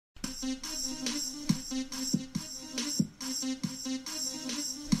Which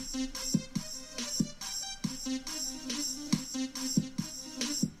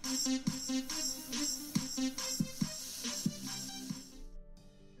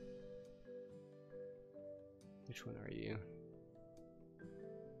one are you?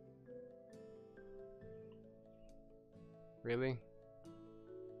 Really?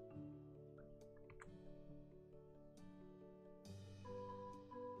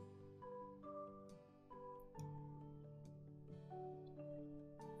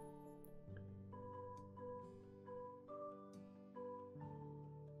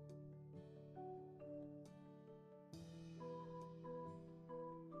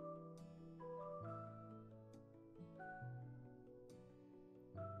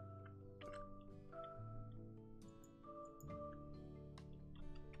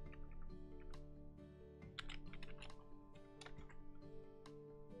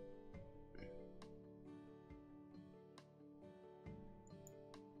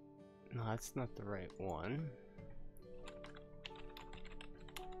 No, that's not the right one.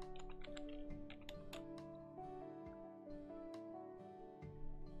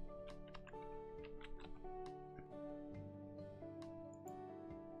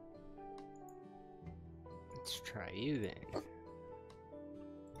 Let's try you then.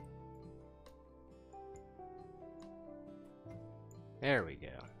 There we go.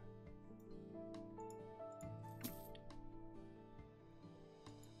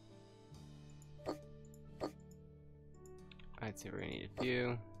 I'd say we're gonna need a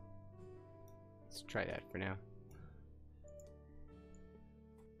few. Let's try that for now.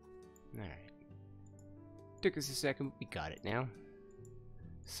 Alright. Took us a second, but we got it now.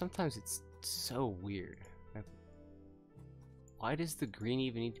 Sometimes it's so weird. Like, why does the green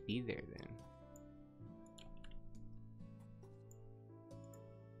even need to be there then?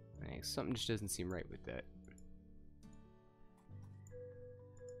 Like, something just doesn't seem right with that.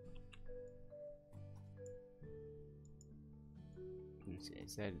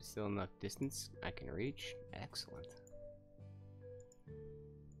 Is that still enough distance I can reach? Excellent.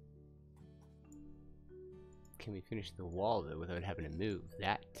 Can we finish the wall though without having to move?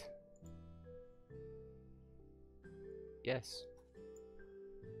 That. Yes.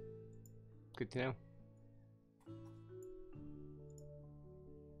 Good to know.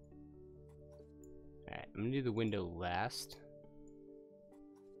 Alright, I'm gonna do the window last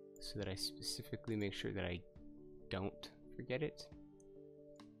so that I specifically make sure that I don't forget it.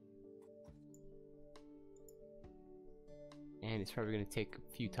 And it's probably going to take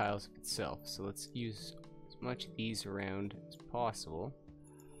a few tiles of itself, so let's use as much of these around as possible,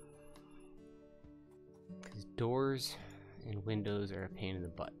 because doors and windows are a pain in the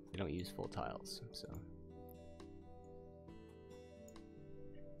butt. They don't use full tiles, so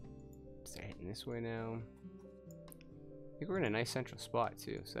start hitting this way now. I think we're in a nice central spot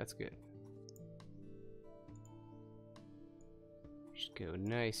too, so that's good. Just go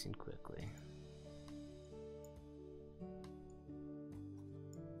nice and quickly.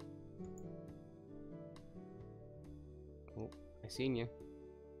 Oh, I seen you.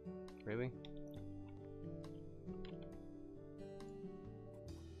 Really?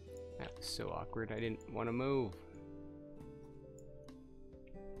 That was so awkward. I didn't want to move.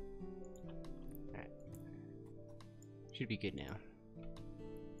 Alright. Should be good now.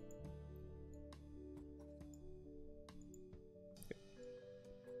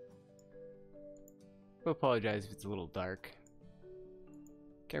 I'll apologize if it's a little dark.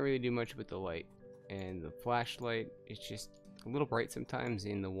 Can't really do much with the light. And the flashlight is just a little bright sometimes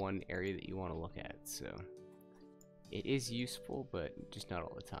in the one area that you want to look at, so it is useful, but just not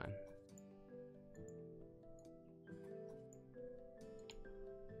all the time.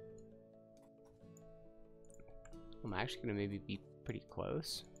 I'm actually gonna maybe be pretty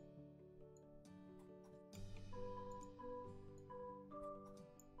close.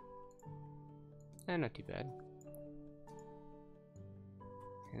 Not too bad.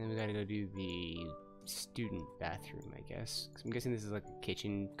 And then we gotta go do the student bathroom, I guess. 'Cause I'm guessing this is like a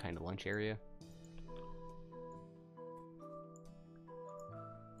kitchen kind of lunch area.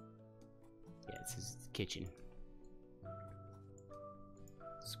 Yeah, this is the kitchen.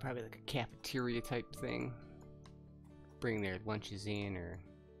 This is probably like a cafeteria type thing. Bring their lunches in, or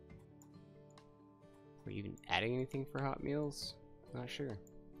are you even adding anything for hot meals? Not sure.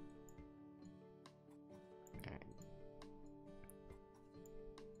 Alright.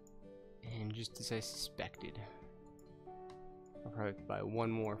 And just as I suspected, I'll probably buy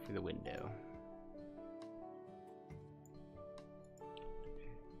one more for the window.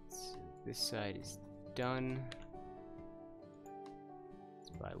 So this side is done. Let's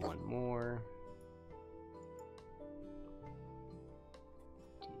Buy one more.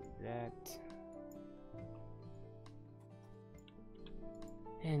 Do that.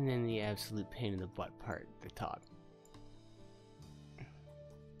 And then the absolute pain in the butt part, the top.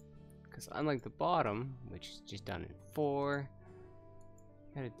 Because unlike the bottom, which is just done in 4,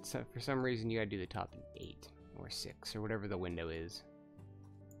 for some reason you gotta do the top in 8 or 6 or whatever the window is.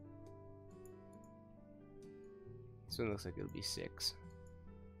 This one looks like it'll be 6.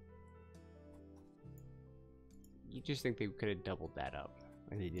 You just think they could have doubled that up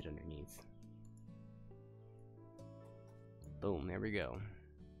like they did underneath. Boom, there we go.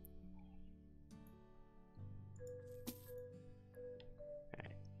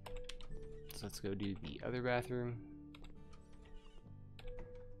 Alright. So let's go do the other bathroom.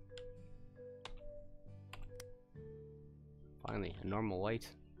 Finally, a normal light.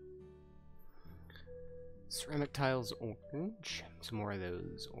 Ceramic tiles orange. Some more of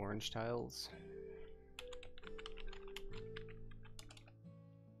those orange tiles.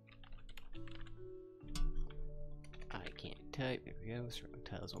 I can't type. There we go. Ceramic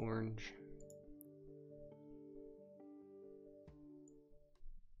tiles orange.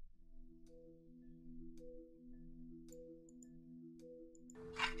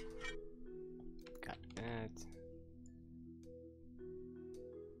 Got that.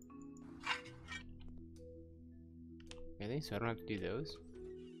 Really? So I don't have to do those?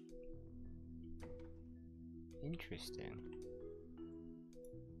 Interesting.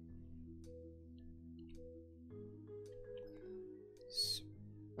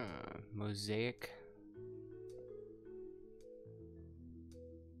 Mosaic.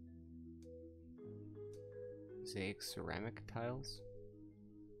 Mosaic ceramic tiles.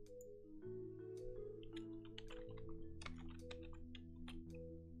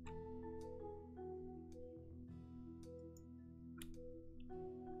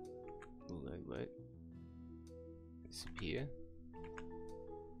 What? Sepia?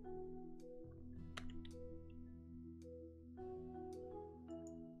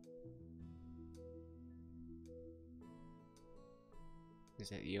 Is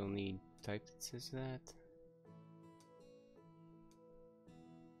that the only type that says that?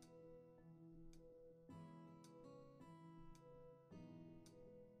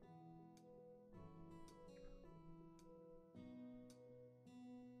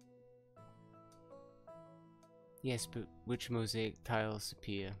 Yes, but which mosaic tile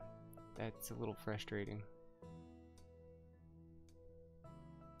sepia? That's a little frustrating.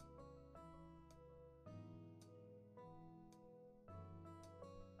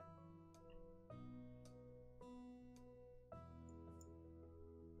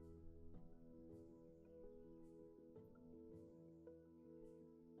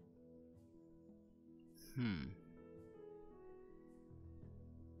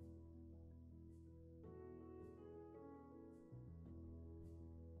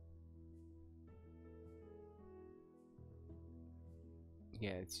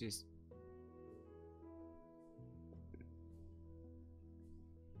 Yeah, it's just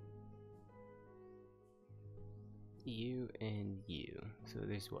you and you. So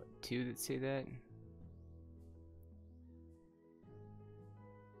there's what, 2 that say that?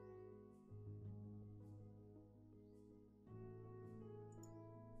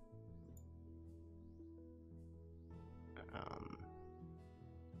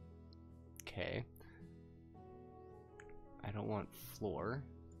 Okay. I don't want floor.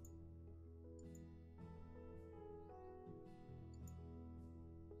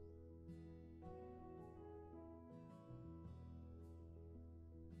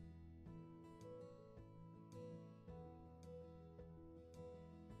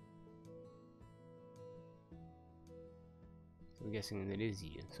 So I'm guessing that is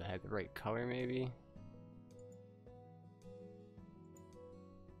you. So I had the right color maybe?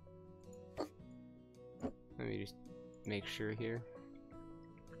 Let me just make sure here.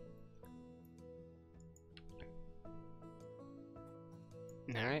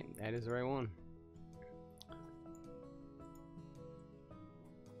 Alright, that is the right one. I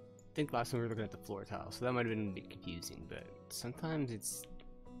think last time we were looking at the floor tile, so that might have been a bit confusing, but sometimes it's,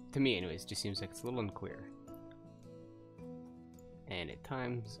 to me anyways, just seems like it's a little unclear. And at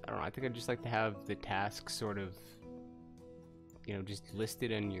times, I don't know, I think I'd just like to have the tasks sort of, you know, just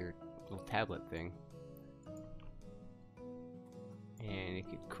listed on your little tablet thing. And it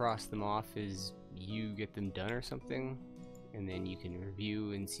could cross them off as you get them done or something, and then you can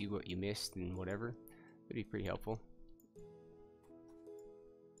review and see what you missed and whatever. That'd be pretty helpful.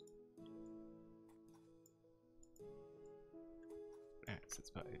 Alright, so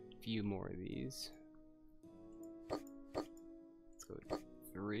let's buy a few more of these. Let's go with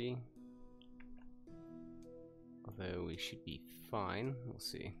 3. Although we should be fine. We'll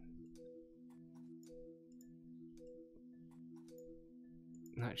see.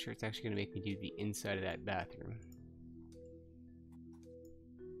 I'm not sure it's actually going to make me do the inside of that bathroom.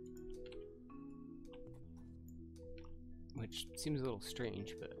 Which seems a little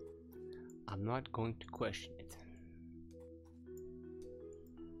strange, but I'm not going to question it.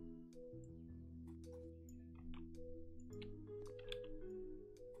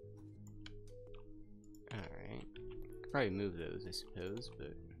 Alright. Could probably move those, I suppose,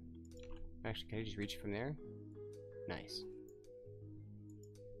 but... Actually, can I just reach from there? Nice.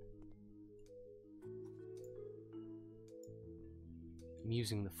 I'm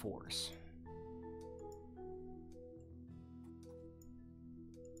using the force.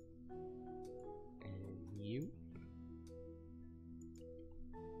 And you.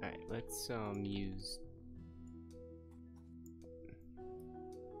 Alright, let's use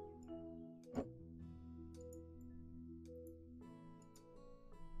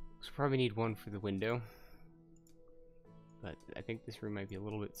probably need one for the window, but I think this room might be a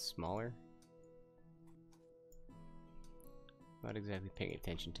little bit smaller. Not exactly paying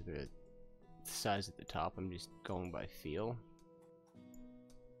attention to the size at the top, I'm just going by feel.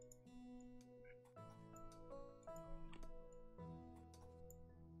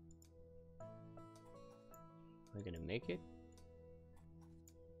 Am I gonna make it?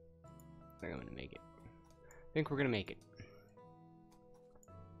 I think I'm gonna make it. I think we're gonna make it.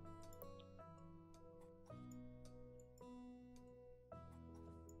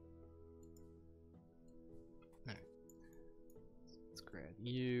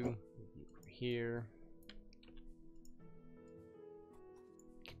 You over here.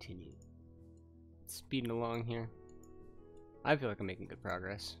 Continue speeding along here. I feel like I'm making good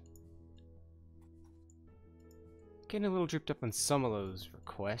progress. Getting a little dripped up on some of those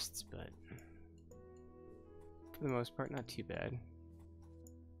requests, but for the most part, not too bad.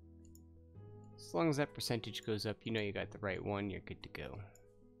 As long as that percentage goes up, you know you got the right one, you're good to go.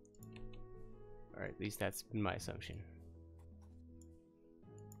 Or at least that's been my assumption.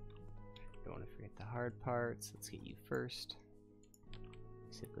 Don't want to forget the hard parts. Let's get you first. I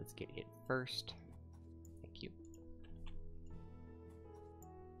said let's get it first. Thank you.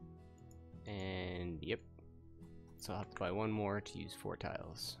 And yep. So I'll have to buy one more to use 4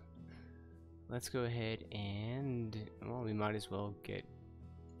 tiles. Let's go ahead and, well, we might as well get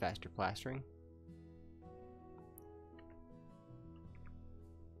faster plastering.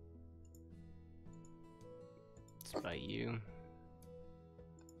 Let's buy you.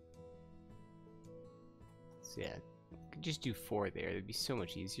 So yeah, could just do 4 there. It'd be so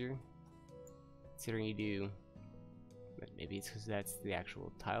much easier. Considering you do, but maybe it's because that's the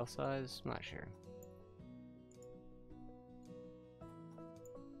actual tile size. I'm not sure.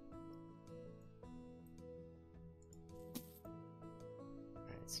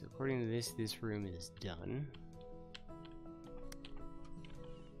 Alright, so according to this room is done.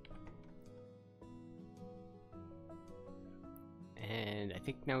 And I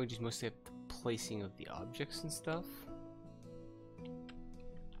think now we just mostly have the placing of the objects and stuff.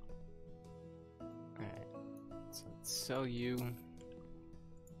 Alright, so let's sell you.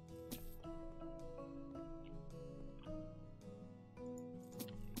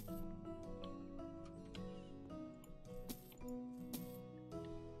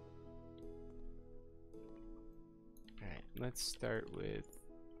 Alright, let's start with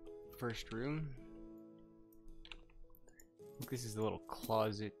first room. I think this is the little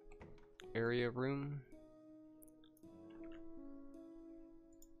closet area room.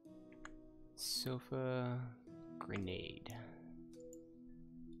 Sofa, grenade.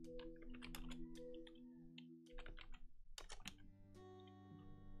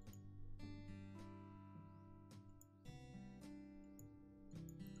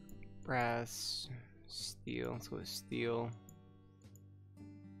 Brass, steel, let's go with steel.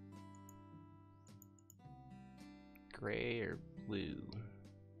 Gray or blue?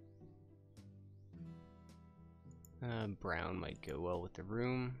 Brown might go well with the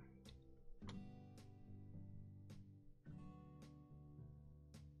room.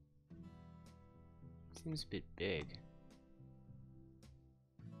 Seems a bit big.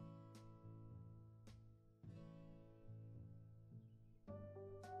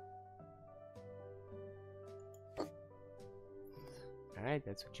 Alright,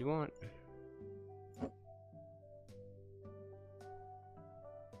 that's what you want.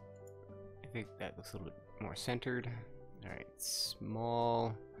 I think that looks a little bit more centered. Alright,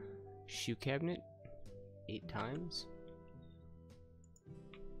 small shoe cabinet, 8 times.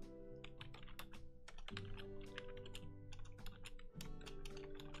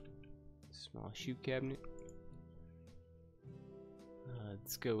 Small shoe cabinet.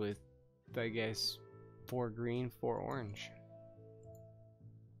 Let's go with, I guess, 4 green, 4 orange.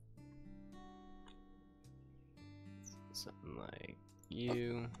 Something like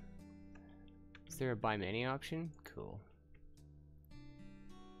you. Is there a buy many option? Cool.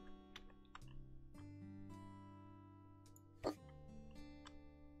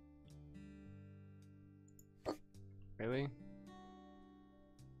 Really?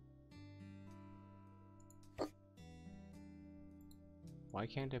 Why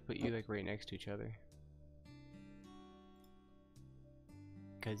can't I put you like right next to each other?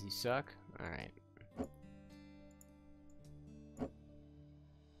 'Cause you suck? Alright.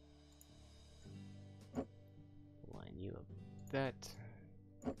 Line you up with that.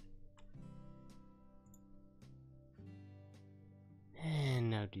 And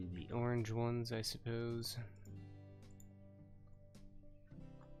now do the orange ones, I suppose.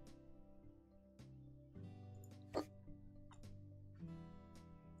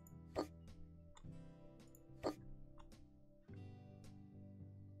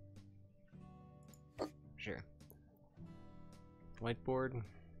 Sure. Whiteboard.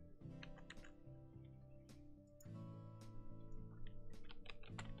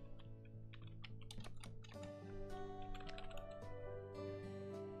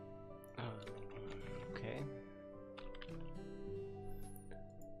 Okay.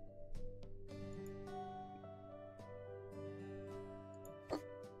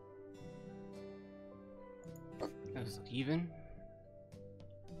 Those look even.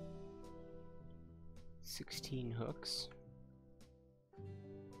 16 hooks.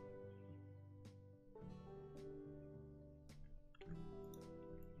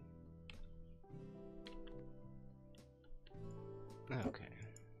 Okay.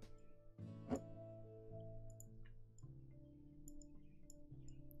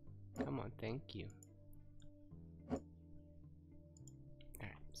 Come on, thank you.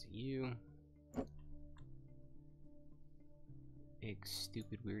 Alright, so you. Big,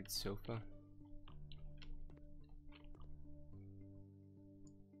 stupid, weird sofa.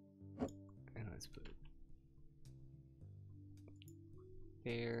 And let's put it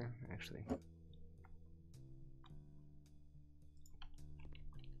there, actually.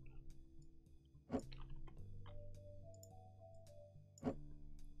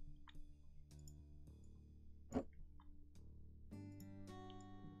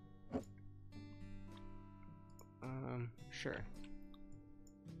 Sure.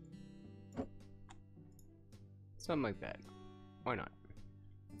 Something like that. Why not?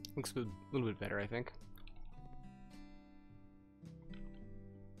 Looks a little bit better, I think.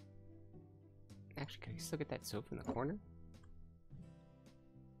 Actually, can I still get that sofa in the corner?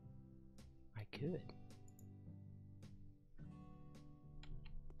 I could.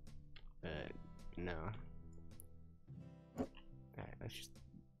 But, no. Alright, let's just...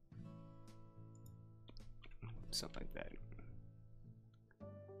 something like that.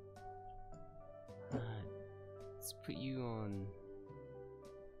 Let's put you on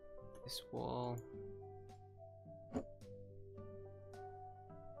this wall.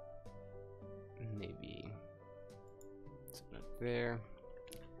 Maybe something up there.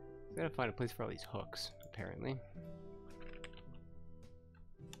 Gotta find a place for all these hooks, apparently.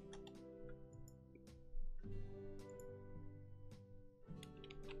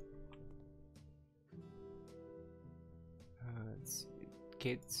 Let's see.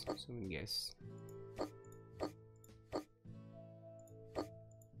 Kids, so I'm gonna guess.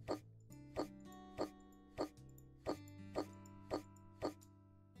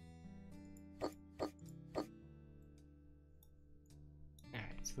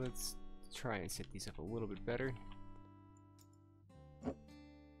 So let's try and set these up a little bit better.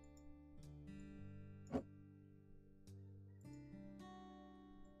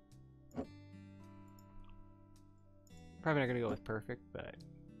 Probably not gonna go with perfect, but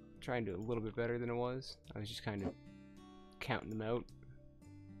try and do a little bit better than it was. I was just kind of counting them out.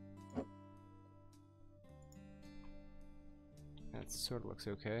 That sort of looks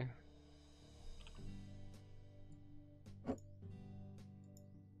okay.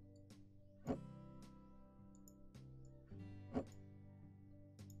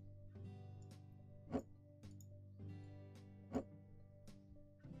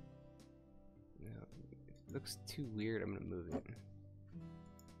 Looks too weird, I'm gonna move it.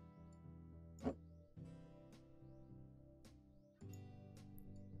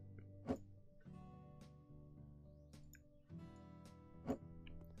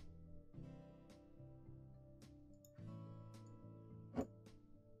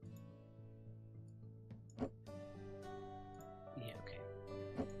 Yeah, okay.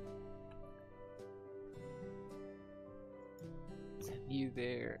 you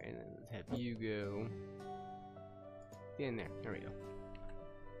there, and then let's have you go in there. There we go.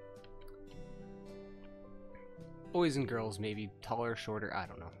 Boys and girls, maybe taller, shorter, I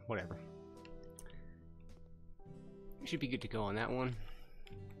don't know, whatever. Should be good to go on that one.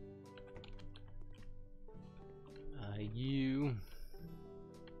 You.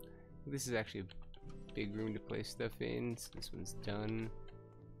 This is actually a big room to place stuff in, so this one's done.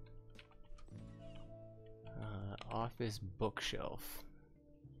 Office bookshelf.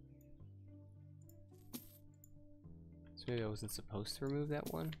 So maybe I wasn't supposed to remove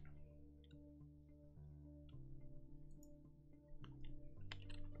that one.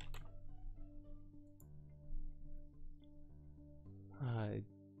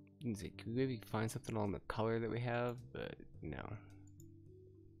 Could we maybe find something on the color that we have, but no.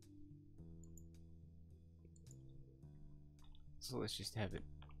 So let's just have it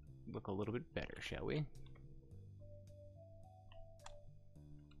look a little bit better, shall we?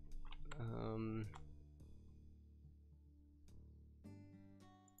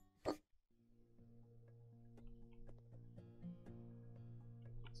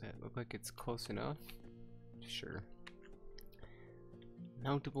 Does that look like it's close enough? Sure.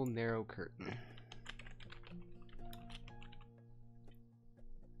 Mountable narrow curtain.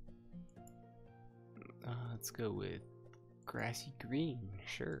 Let's go with grassy green,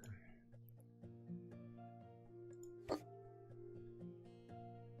 sure. Let's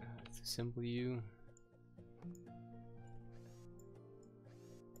assemble you.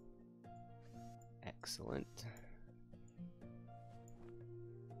 Excellent.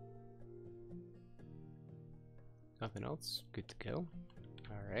 Nothing else? Good to go.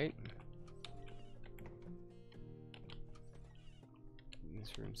 Alright.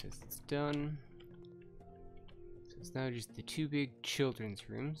 This room says it's done. So it's now just the two big children's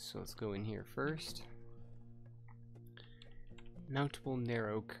rooms. So let's go in here first. Mountable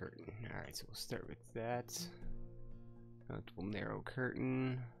narrow curtain. Alright, so we'll start with that. Mountable narrow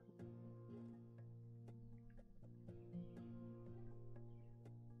curtain.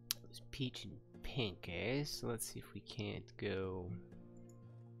 It was peach and pink, eh? So let's see if we can't go.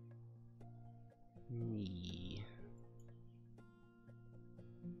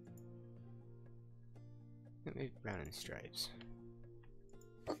 Maybe brown and stripes.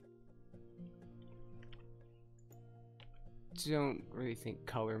 Don't really think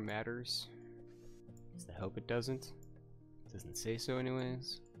color matters. At least I hope it doesn't. It doesn't say so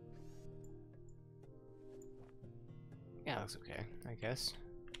anyways. Yeah, looks okay, I guess.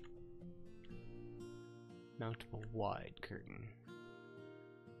 Mountable wide curtain.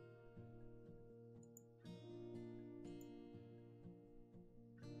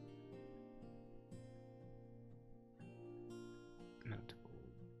 Mountable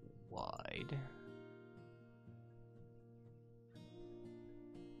wide.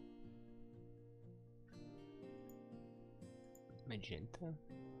 Magenta.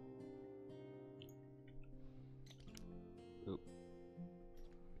 Ooh.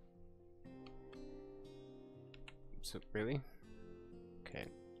 So really? Okay.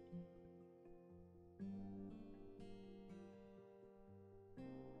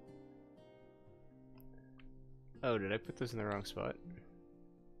 Oh, did I put this in the wrong spot?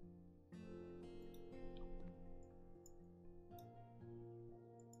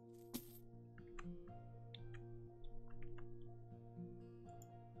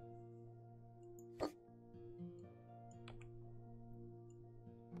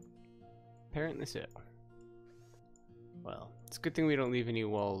 Apparently so. Well, it's a good thing we don't leave any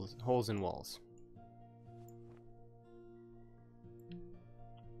holes in walls.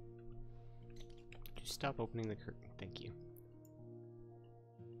 Just stop opening the curtain, thank you.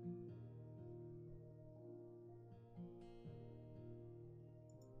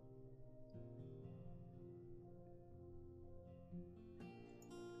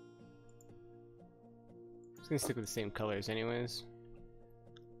 I'm just gonna stick with the same colors anyways.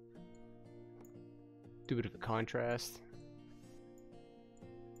 Do a bit of a contrast.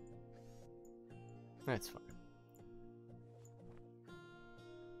 That's fine.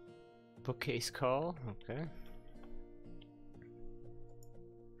 Bookcase call, okay.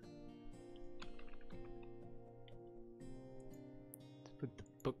 Let's put the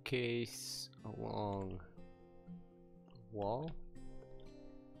bookcase along the wall.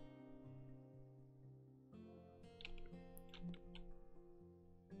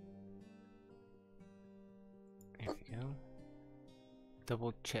 There we go.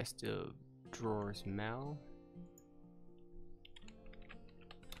 Double chest of drawers mal.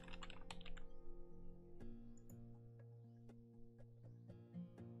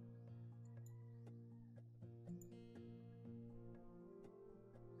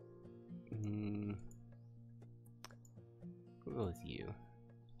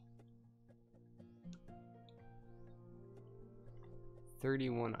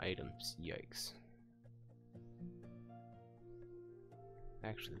 31 items. Yikes.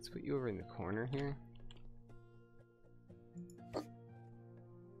 Actually, let's put you over in the corner here.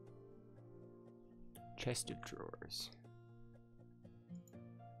 Chest of drawers.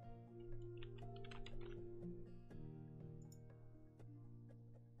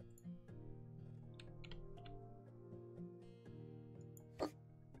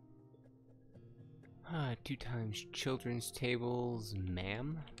 Two times children's tables,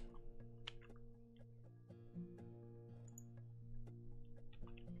 ma'am.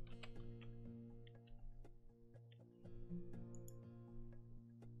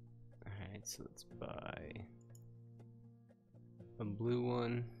 Alright, so let's buy a blue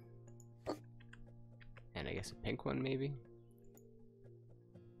one. And I guess a pink one, maybe?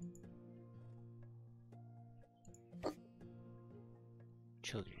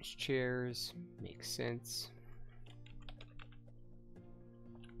 Children's chairs, makes sense.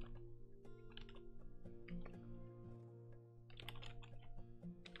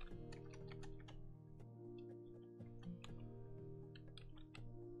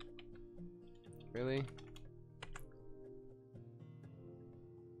 Really?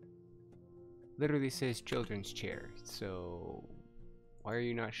 Literally says children's chair, so why are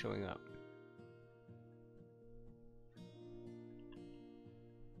you not showing up?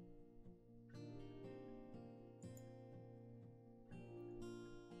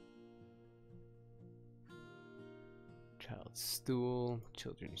 Child's stool,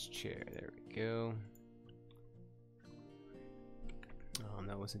 children's chair, there we go.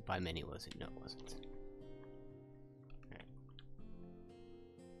 That wasn't by many, was it? No, it wasn't.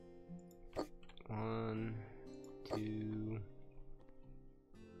 Alright. 1, 2.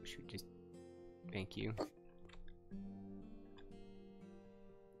 Should we just... Thank you.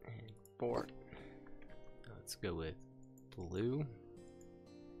 And 4. Let's go with blue.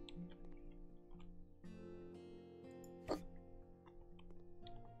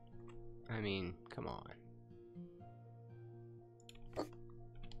 I mean, come on.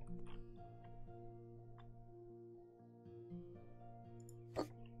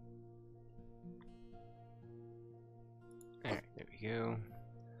 Alright, there we go.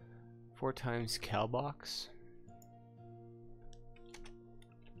 4 times cow box.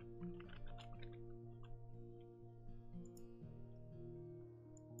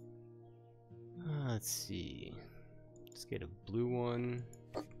 Let's see. Let's get a blue one.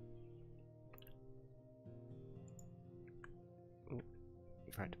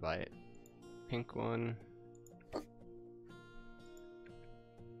 Tried to buy it. Pink one.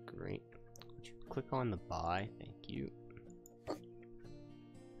 Great. Would you click on the buy? Thank you.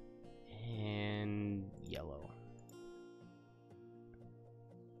 And yellow.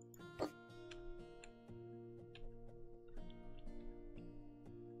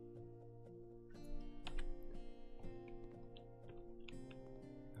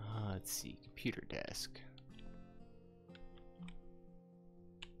 Let's see. Computer desk.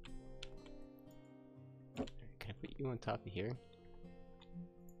 Put you on top of here.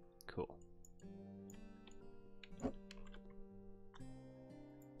 Cool.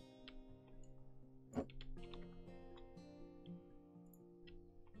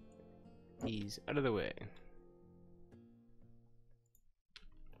 These out of the way.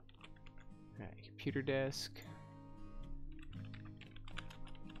 Alright, computer desk.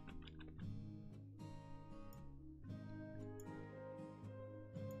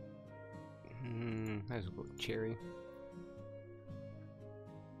 Might as well go with cherry.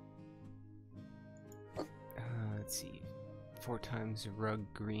 Let's see. 4 times rug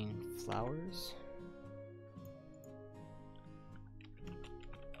green flowers.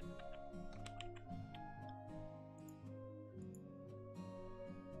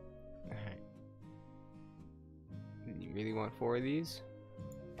 Alright. You really want 4 of these?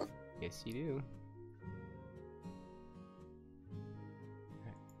 Yes, you do.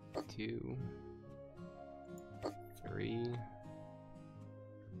 Alright. 2. 3.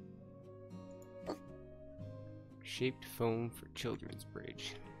 Shaped foam for children's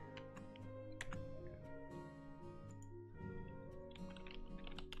bridge.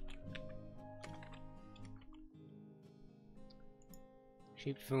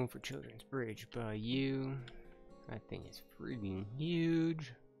 Shaped foam for children's bridge by you. That thing is freaking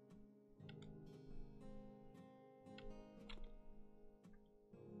huge.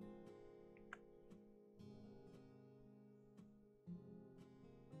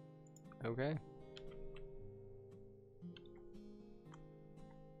 Okay.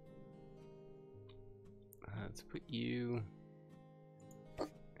 Let's put you,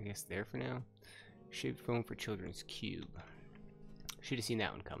 I guess, there for now. Shaped foam for children's cube. Should have seen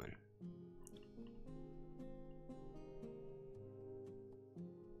that one coming.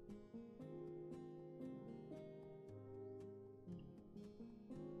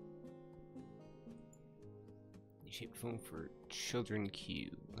 Shaped phone for children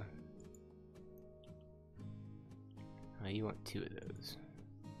cube. You want 2 of those.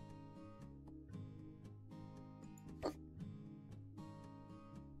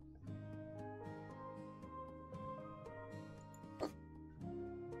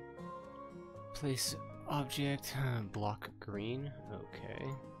 Place object, block green, okay.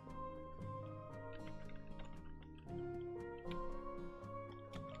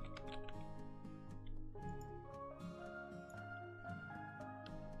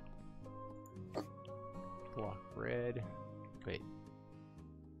 Block red, wait,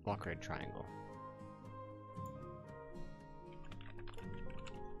 block red triangle.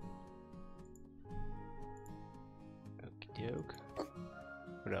 Okie doke.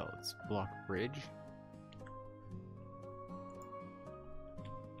 What else? Block bridge.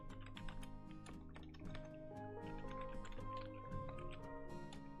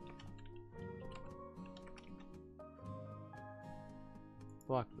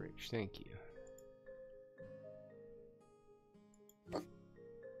 Block bridge, thank you.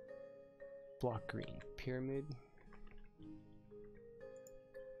 Block green pyramid.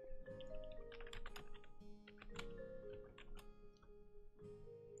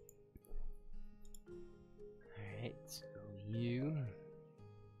 Alright, so you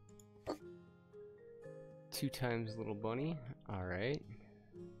 2 times little bunny, alright.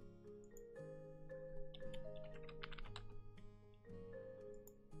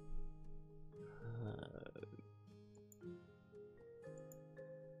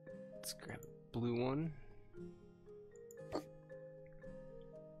 Let's grab a blue one.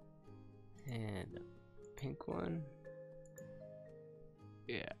 And a pink one.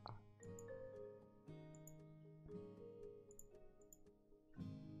 Yeah.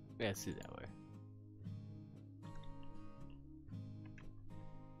 Yeah, let's do it that way.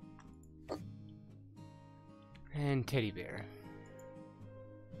 And teddy bear.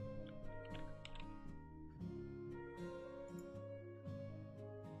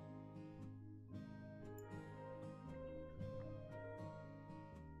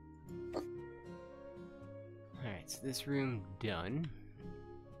 Alright, so this room done.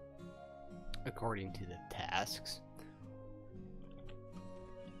 According to the tasks.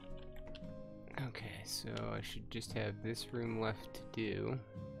 Okay, so I should just have this room left to do.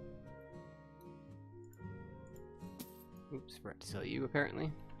 Oops, forgot to tell you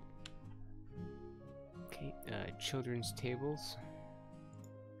apparently. Okay, children's tables.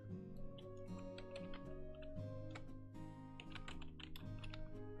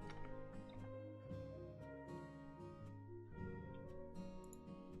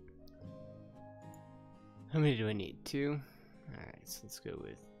 How many do I need? 2? Alright, so let's go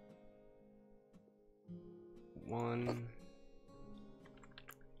with 1.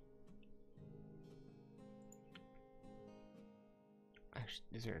 Actually,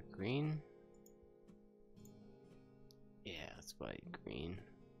 is there a green? Yeah, let's buy green.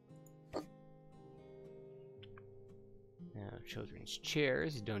 Now, children's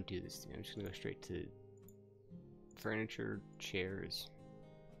chairs. Don't do this to me. I'm just gonna go straight to furniture, chairs.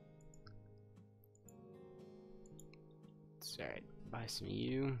 Alright, buy some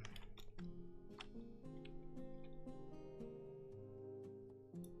you.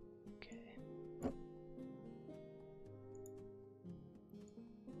 Okay.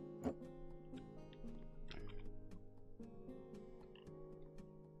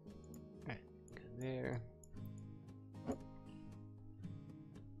 Alright, go there.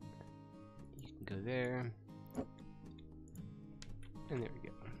 You can go there. And there we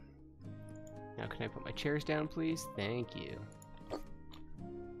go. Now can I put my chairs down, please? Thank you.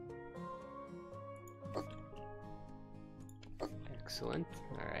 Excellent.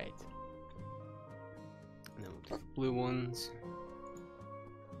 Alright. And then we'll do the blue ones.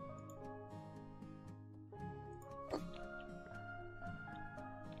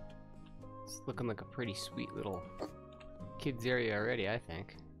 It's looking like a pretty sweet little kids area already, I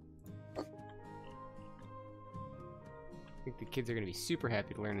think. I think the kids are going to be super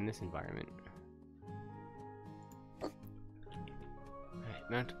happy to learn in this environment.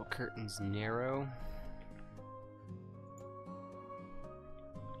 Alright, mountable curtains narrow.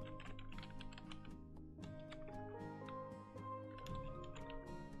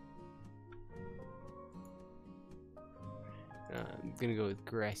 I'm gonna go with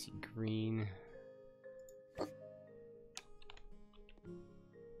grassy green.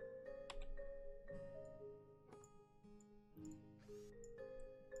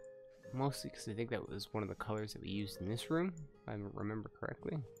 Mostly because I think that was one of the colors that we used in this room, if I remember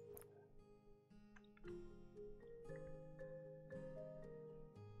correctly.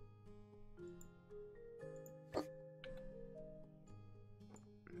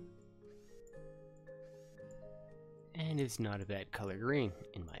 And it's not a bad color green,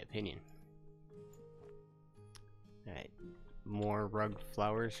 in my opinion. Alright, more rug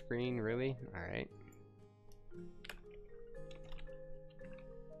flower screen, really? Alright.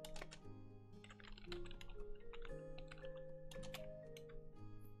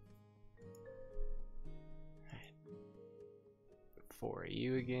 For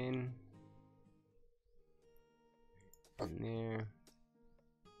you again. One there.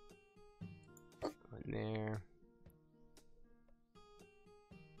 One there.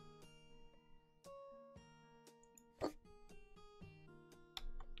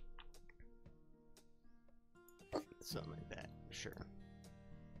 Something like that, sure.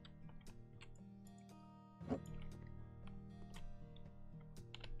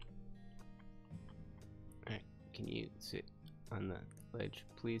 Alright, can you sit on the ledge,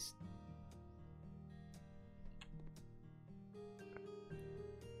 please?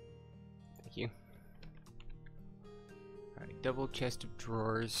 Thank you. Alright, double chest of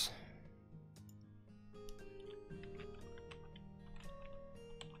drawers.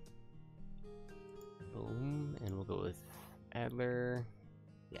 Boom, and we'll go with Adler.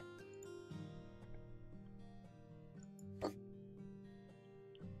 Yeah.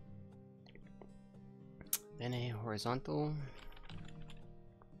 Then a horizontal.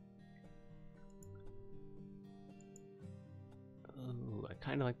 Ooh, I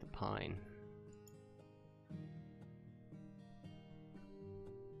kind of like the pine.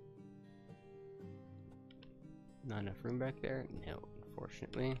 Not enough room back there? No,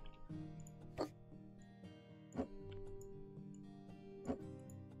 unfortunately.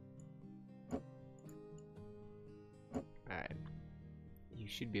 Alright. You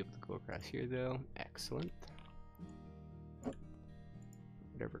should be able to go across here though. Excellent.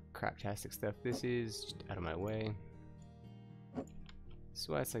 Whatever craptastic stuff this is, just out of my way.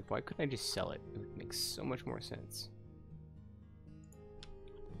 So it's like, why couldn't I just sell it? It would make so much more sense.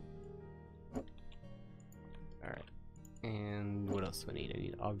 Alright. And what else do I need? I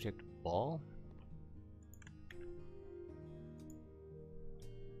need object ball.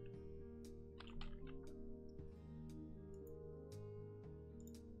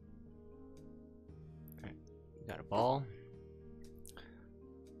 Alright, got a ball.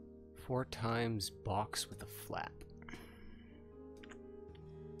 4 times box with a flap.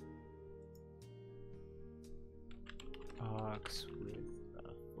 Box with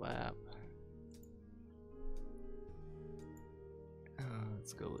a flap.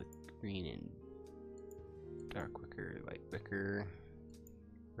 Let's go with green and dark wicker, light wicker,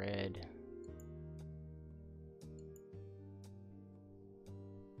 red.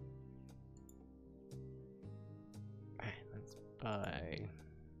 Alright, let's buy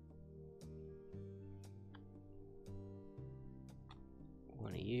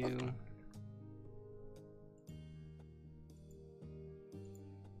one of you.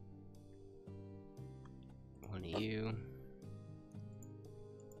 One of you.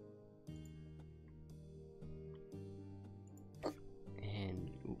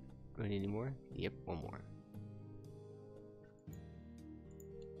 And ooh, do I need any more? Yep, one more.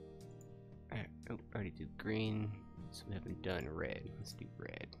 Alright, oh, I already did green, so we haven't done red. Let's do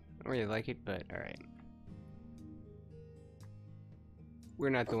red. I don't really like it, but alright. We're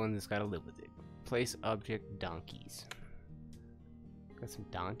not the ones that's gotta live with it. Place object donkeys. Got some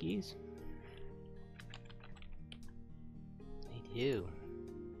donkeys? They do.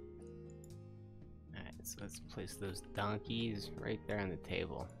 Alright, so let's place those donkeys right there on the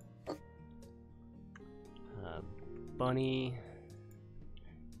table. Bunny.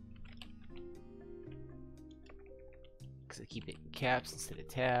 Because I keep it in caps instead of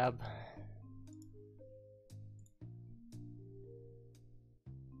tab.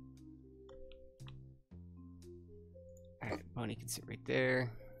 Alright, Bunny can sit right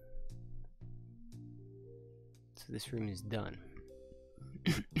there. So this room is done.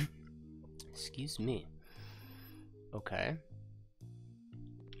 Excuse me. Okay.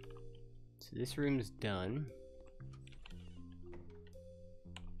 So this room is done.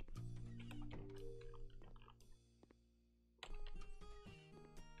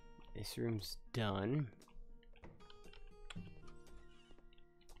 This room's done.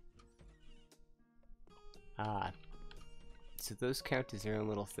 Ah. So those count as their own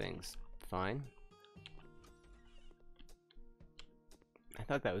little things. Fine. I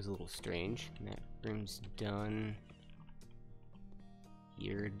thought that was a little strange. That room's done.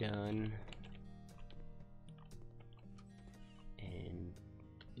 you're done. And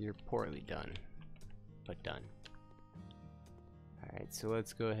you're poorly done, but done. Alright, so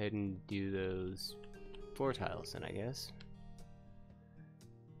let's go ahead and do those floor tiles then, I guess.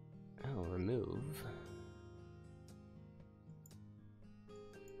 Oh, remove.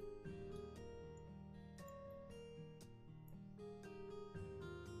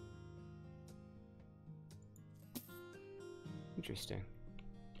 Interesting.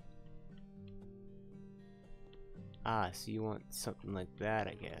 Ah, so you want something like that,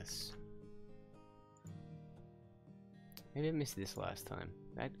 I guess. Maybe I missed this last time.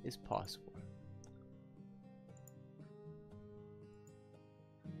 That is possible.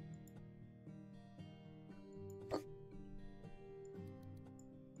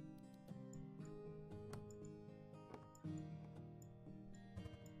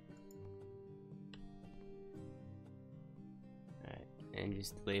 Alright, and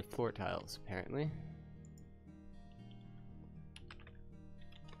just lay floor tiles, apparently.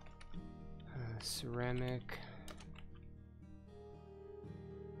 Ceramic.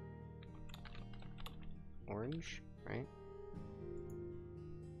 Orange, right?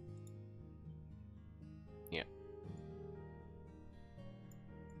 Yep.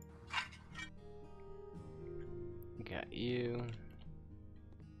 Got you.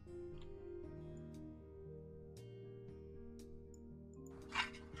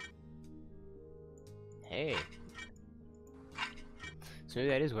 Hey. So maybe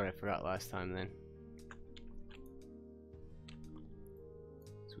that is what I forgot last time then.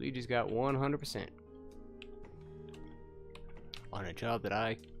 So we just got 100% on a job that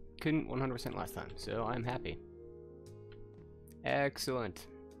I couldn't 100% last time, so I'm happy. Excellent.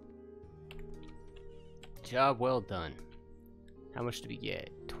 Job well done. How much did we get?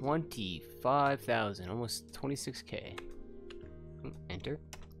 25,000, almost 26k. Enter.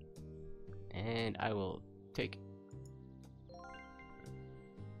 And I will take it.